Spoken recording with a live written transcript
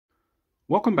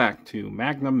Welcome back to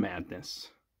Magnum Madness.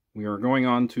 We are going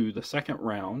on to the second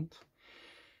round,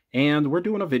 and we're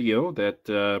doing a video that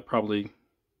probably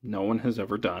no one has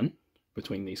ever done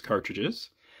between these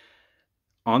cartridges.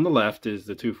 On the left is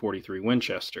the 243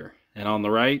 Winchester, and on the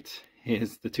right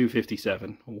is the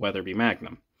 257 Weatherby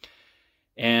Magnum.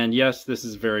 And yes, this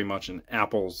is very much an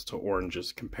apples to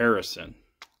oranges comparison,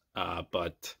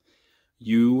 but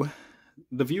you,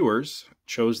 the viewers,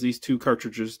 chose these two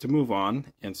cartridges to move on,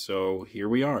 and so here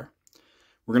we are.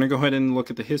 We're going to go ahead and look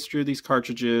at the history of these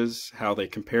cartridges, how they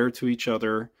compare to each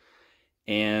other,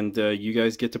 and you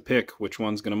guys get to pick which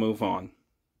one's going to move on.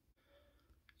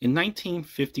 In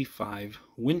 1955,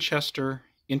 Winchester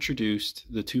introduced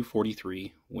the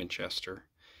 243 Winchester.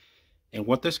 And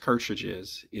what this cartridge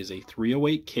is a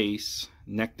 308 case,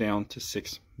 neck down to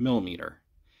 6mm.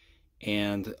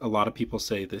 And a lot of people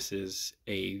say this is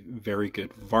a very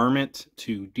good varmint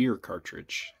to deer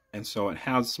cartridge. And so it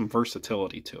has some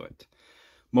versatility to it.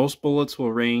 Most bullets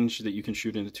will range that you can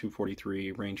shoot into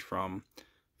 243 range from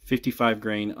 55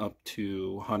 grain up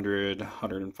to 100,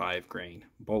 105 grain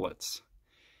bullets.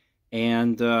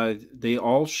 And they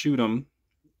all shoot them,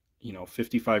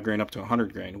 55 grain up to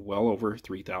 100 grain, well over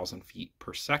 3,000 feet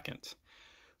per second.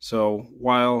 So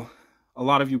while a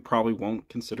lot of you probably won't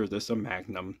consider this a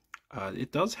Magnum,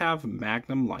 it does have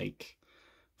Magnum-like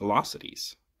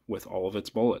velocities with all of its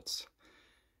bullets.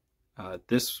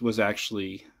 This was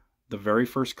actually the very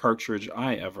first cartridge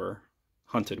I ever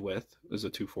hunted with, was a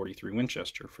 243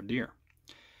 Winchester for deer.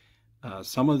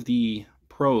 Some of the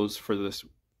pros for this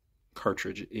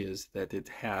cartridge is that it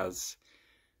has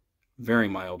very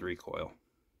mild recoil,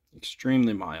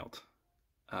 extremely mild.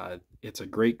 It's a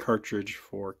great cartridge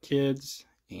for kids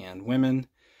and women,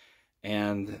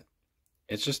 and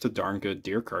it's just a darn good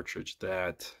deer cartridge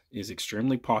that is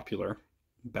extremely popular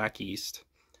back east,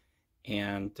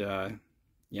 and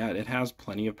yeah, it has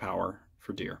plenty of power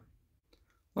for deer.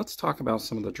 Let's talk about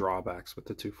some of the drawbacks with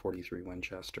the 243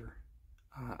 Winchester.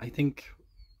 I think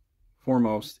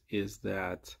foremost is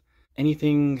that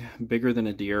anything bigger than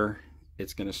a deer,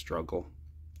 it's going to struggle.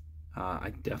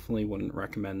 I definitely wouldn't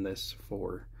recommend this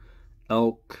for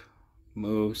elk,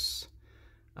 moose,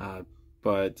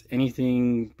 but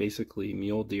anything basically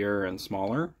mule deer and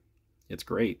smaller, it's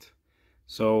great.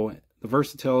 So the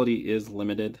versatility is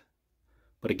limited,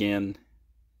 but again,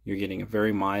 you're getting a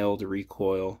very mild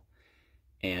recoil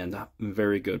and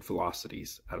very good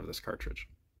velocities out of this cartridge.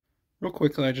 Real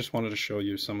quickly, I just wanted to show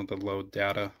you some of the load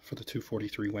data for the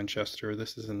 243 Winchester.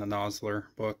 This is in the Nosler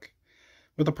book.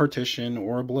 With a partition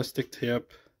or a ballistic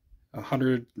tip,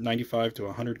 195 to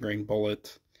 100 grain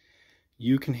bullet,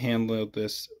 you can handle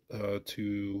this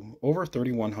to over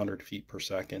 3,100 feet per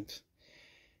second.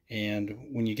 And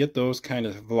when you get those kind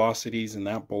of velocities in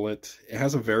that bullet, it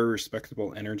has a very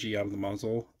respectable energy out of the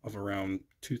muzzle of around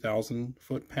 2,000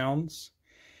 foot-pounds.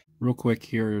 Real quick,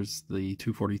 here's the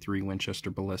 243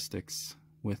 Winchester ballistics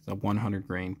with a 100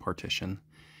 grain partition.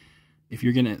 If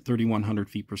you're getting at 3,100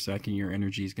 feet per second, your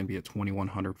energy is going to be at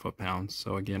 2,100 foot-pounds.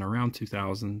 So again, around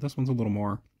 2,000. This one's a little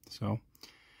more.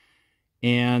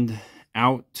 And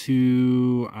out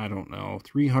to, I don't know,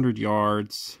 300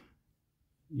 yards,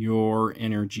 your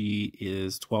energy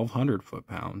is 1,200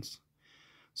 foot-pounds.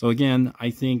 So again, I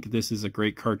think this is a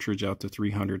great cartridge out to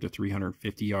 300 to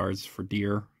 350 yards for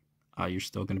deer. You're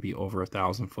still going to be over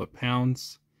 1,000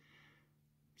 foot-pounds.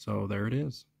 So there it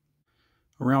is.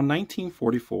 Around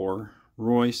 1944,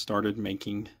 Roy started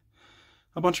making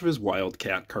a bunch of his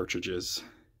Wildcat cartridges.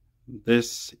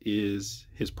 This is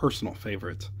his personal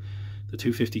favorite, the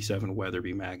 257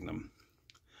 Weatherby Magnum.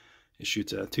 It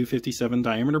shoots a 257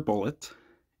 diameter bullet,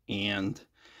 and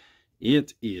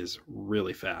it is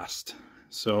really fast.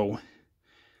 So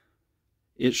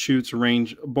it shoots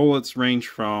bullets range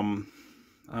from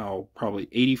probably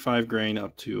 85 grain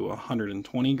up to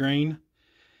 120 grain.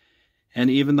 And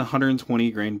even the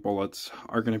 120 grain bullets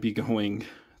are going to be going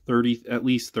at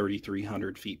least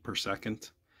 3,300 feet per second.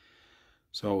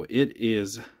 So it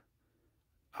is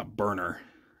a burner.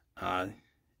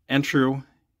 And true,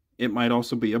 it might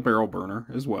also be a barrel burner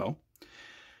as well.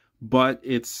 But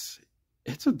it's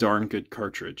a darn good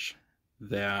cartridge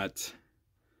that,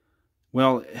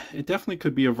 well, it definitely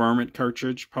could be a varmint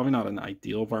cartridge. Probably not an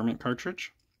ideal varmint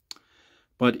cartridge,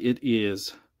 but it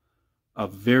is a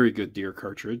very good deer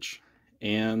cartridge.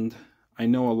 And I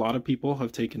know a lot of people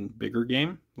have taken bigger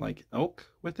game, like elk,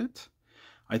 with it.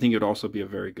 I think it would also be a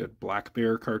very good black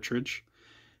bear cartridge.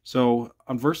 So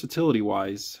on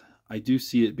versatility-wise, I do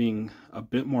see it being a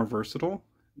bit more versatile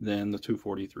than the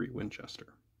 243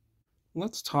 Winchester.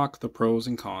 Let's talk the pros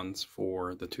and cons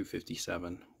for the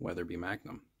 257 Weatherby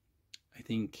Magnum. I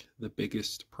think the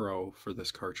biggest pro for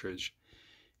this cartridge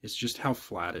It's just how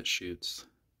flat it shoots.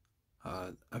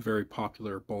 A very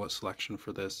popular bullet selection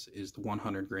for this is the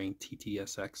 100 grain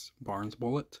TTSX Barnes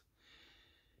bullet.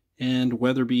 And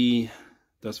Weatherby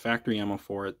does factory ammo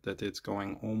for it that it's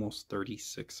going almost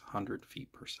 3,600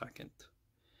 feet per second.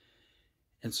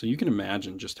 And so you can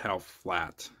imagine just how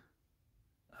flat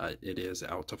it is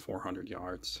out to 400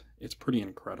 yards. It's pretty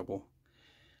incredible.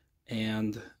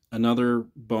 And another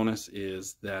bonus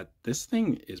is that this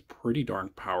thing is pretty darn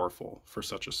powerful for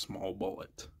such a small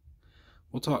bullet.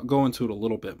 We'll go into it a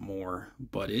little bit more,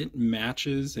 but it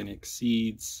matches and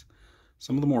exceeds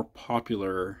some of the more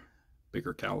popular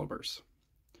bigger calibers.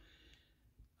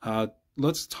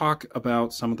 Let's talk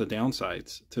about some of the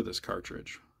downsides to this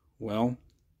cartridge. Well,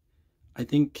 I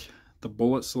think the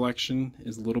bullet selection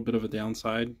is a little bit of a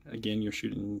downside. Again, you're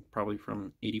shooting probably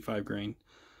from 85 grain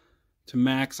to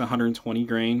max 120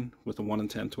 grain with a 1 in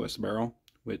 10 twist barrel,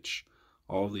 which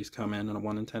all of these come in a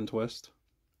 1 in 10 twist.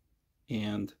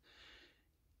 And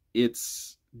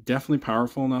it's definitely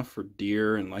powerful enough for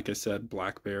deer and, like I said,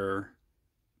 black bear,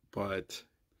 but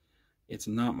it's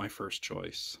not my first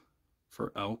choice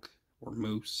for elk or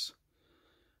moose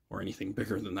or anything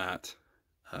bigger than that.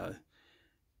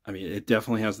 I mean, it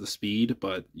definitely has the speed,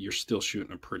 but you're still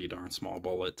shooting a pretty darn small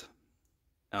bullet.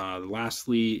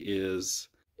 Lastly is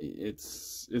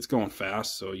it's going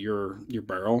fast, so your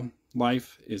barrel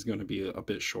life is going to be a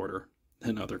bit shorter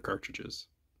than other cartridges.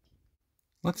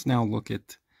 Let's now look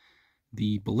at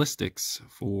the ballistics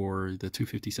for the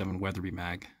 257 Weatherby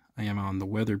mag. I am on the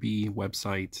Weatherby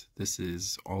website. This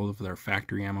is all of their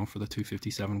factory ammo for the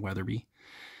 257 Weatherby.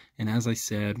 And as I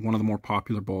said, one of the more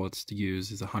popular bullets to use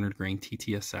is a 100 grain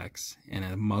TTSX and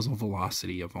a muzzle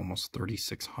velocity of almost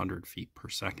 3,600 feet per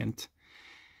second.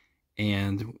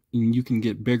 And you can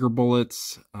get bigger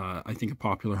bullets. I think a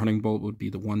popular hunting bullet would be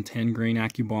the 110 grain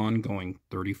AccuBond going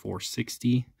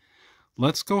 3460.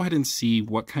 Let's go ahead and see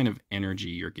what kind of energy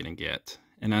you're going to get.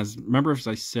 And remember, as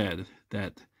I said,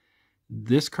 that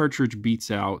this cartridge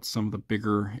beats out some of the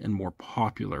bigger and more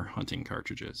popular hunting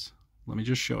cartridges. Let me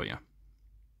just show you.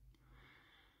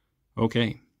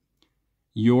 Okay,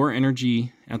 your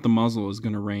energy at the muzzle is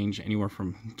going to range anywhere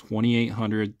from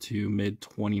 2,800 to mid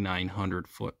 2,900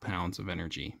 foot-pounds of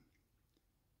energy.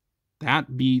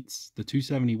 That beats the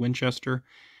 270 Winchester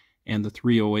and the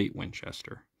 308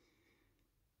 Winchester.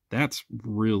 That's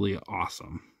really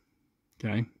awesome.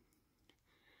 Okay.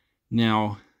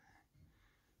 Now,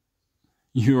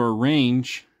 your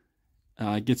range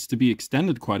gets to be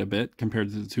extended quite a bit compared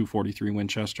to the 243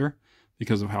 Winchester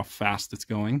because of how fast it's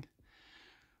going.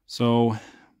 So,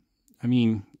 I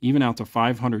mean, even out to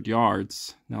 500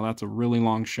 yards, now that's a really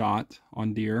long shot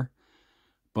on deer,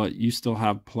 but you still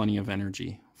have plenty of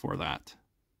energy for that.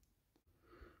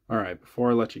 All right,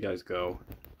 before I let you guys go,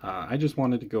 I just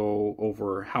wanted to go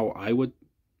over how I would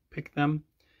pick them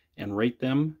and rate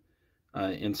them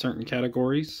in certain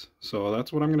categories. So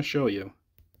that's what I'm going to show you.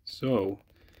 So,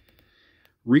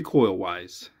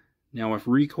 recoil-wise. Now, if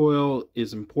recoil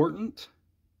is important,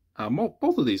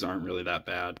 both of these aren't really that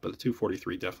bad, but the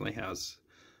 243 definitely has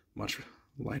much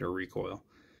lighter recoil.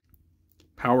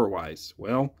 Power-wise,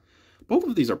 well, both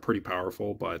of these are pretty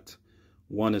powerful, but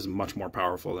one is much more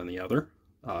powerful than the other.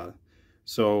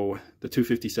 So the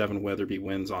 257 Weatherby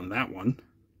wins on that one.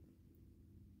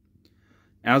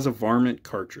 As a varmint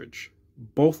cartridge,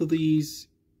 both of these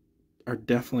are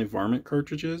definitely varmint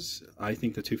cartridges. I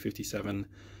think the 257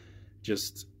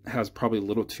 just has probably a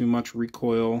little too much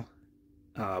recoil.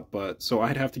 But so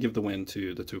I'd have to give the win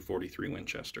to the 243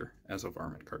 Winchester as a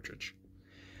varmint cartridge.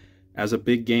 As a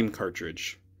big game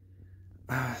cartridge,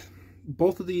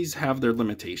 both of these have their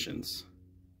limitations.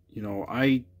 You know,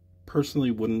 I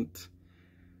personally wouldn't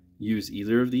use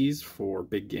either of these for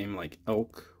big game like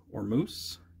elk or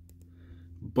moose,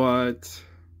 but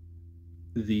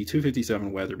the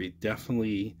 257 Weatherby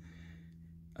definitely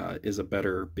is a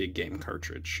better big game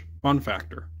cartridge. Fun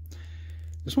factor.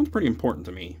 This one's pretty important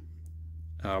to me.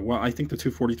 Well, I think the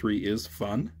 243 is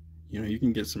fun. You know, you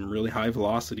can get some really high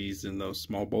velocities in those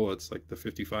small bullets, like the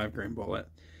 55 grain bullet.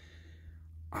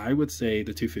 I would say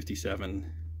the 257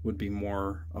 would be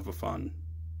more of a fun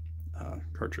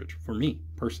cartridge for me,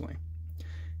 personally.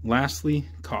 Lastly,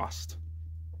 cost.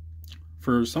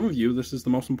 For some of you, this is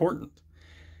the most important.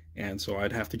 And so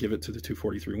I'd have to give it to the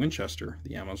 243 Winchester.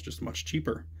 The ammo is just much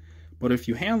cheaper. But if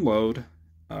you hand load,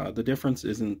 the difference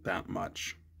isn't that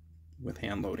much with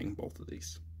hand loading both of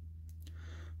these.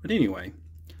 But anyway,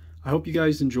 I hope you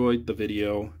guys enjoyed the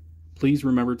video. Please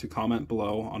remember to comment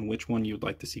below on which one you'd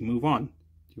like to see move on.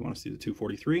 Do you want to see the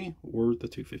 243 or the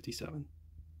 257?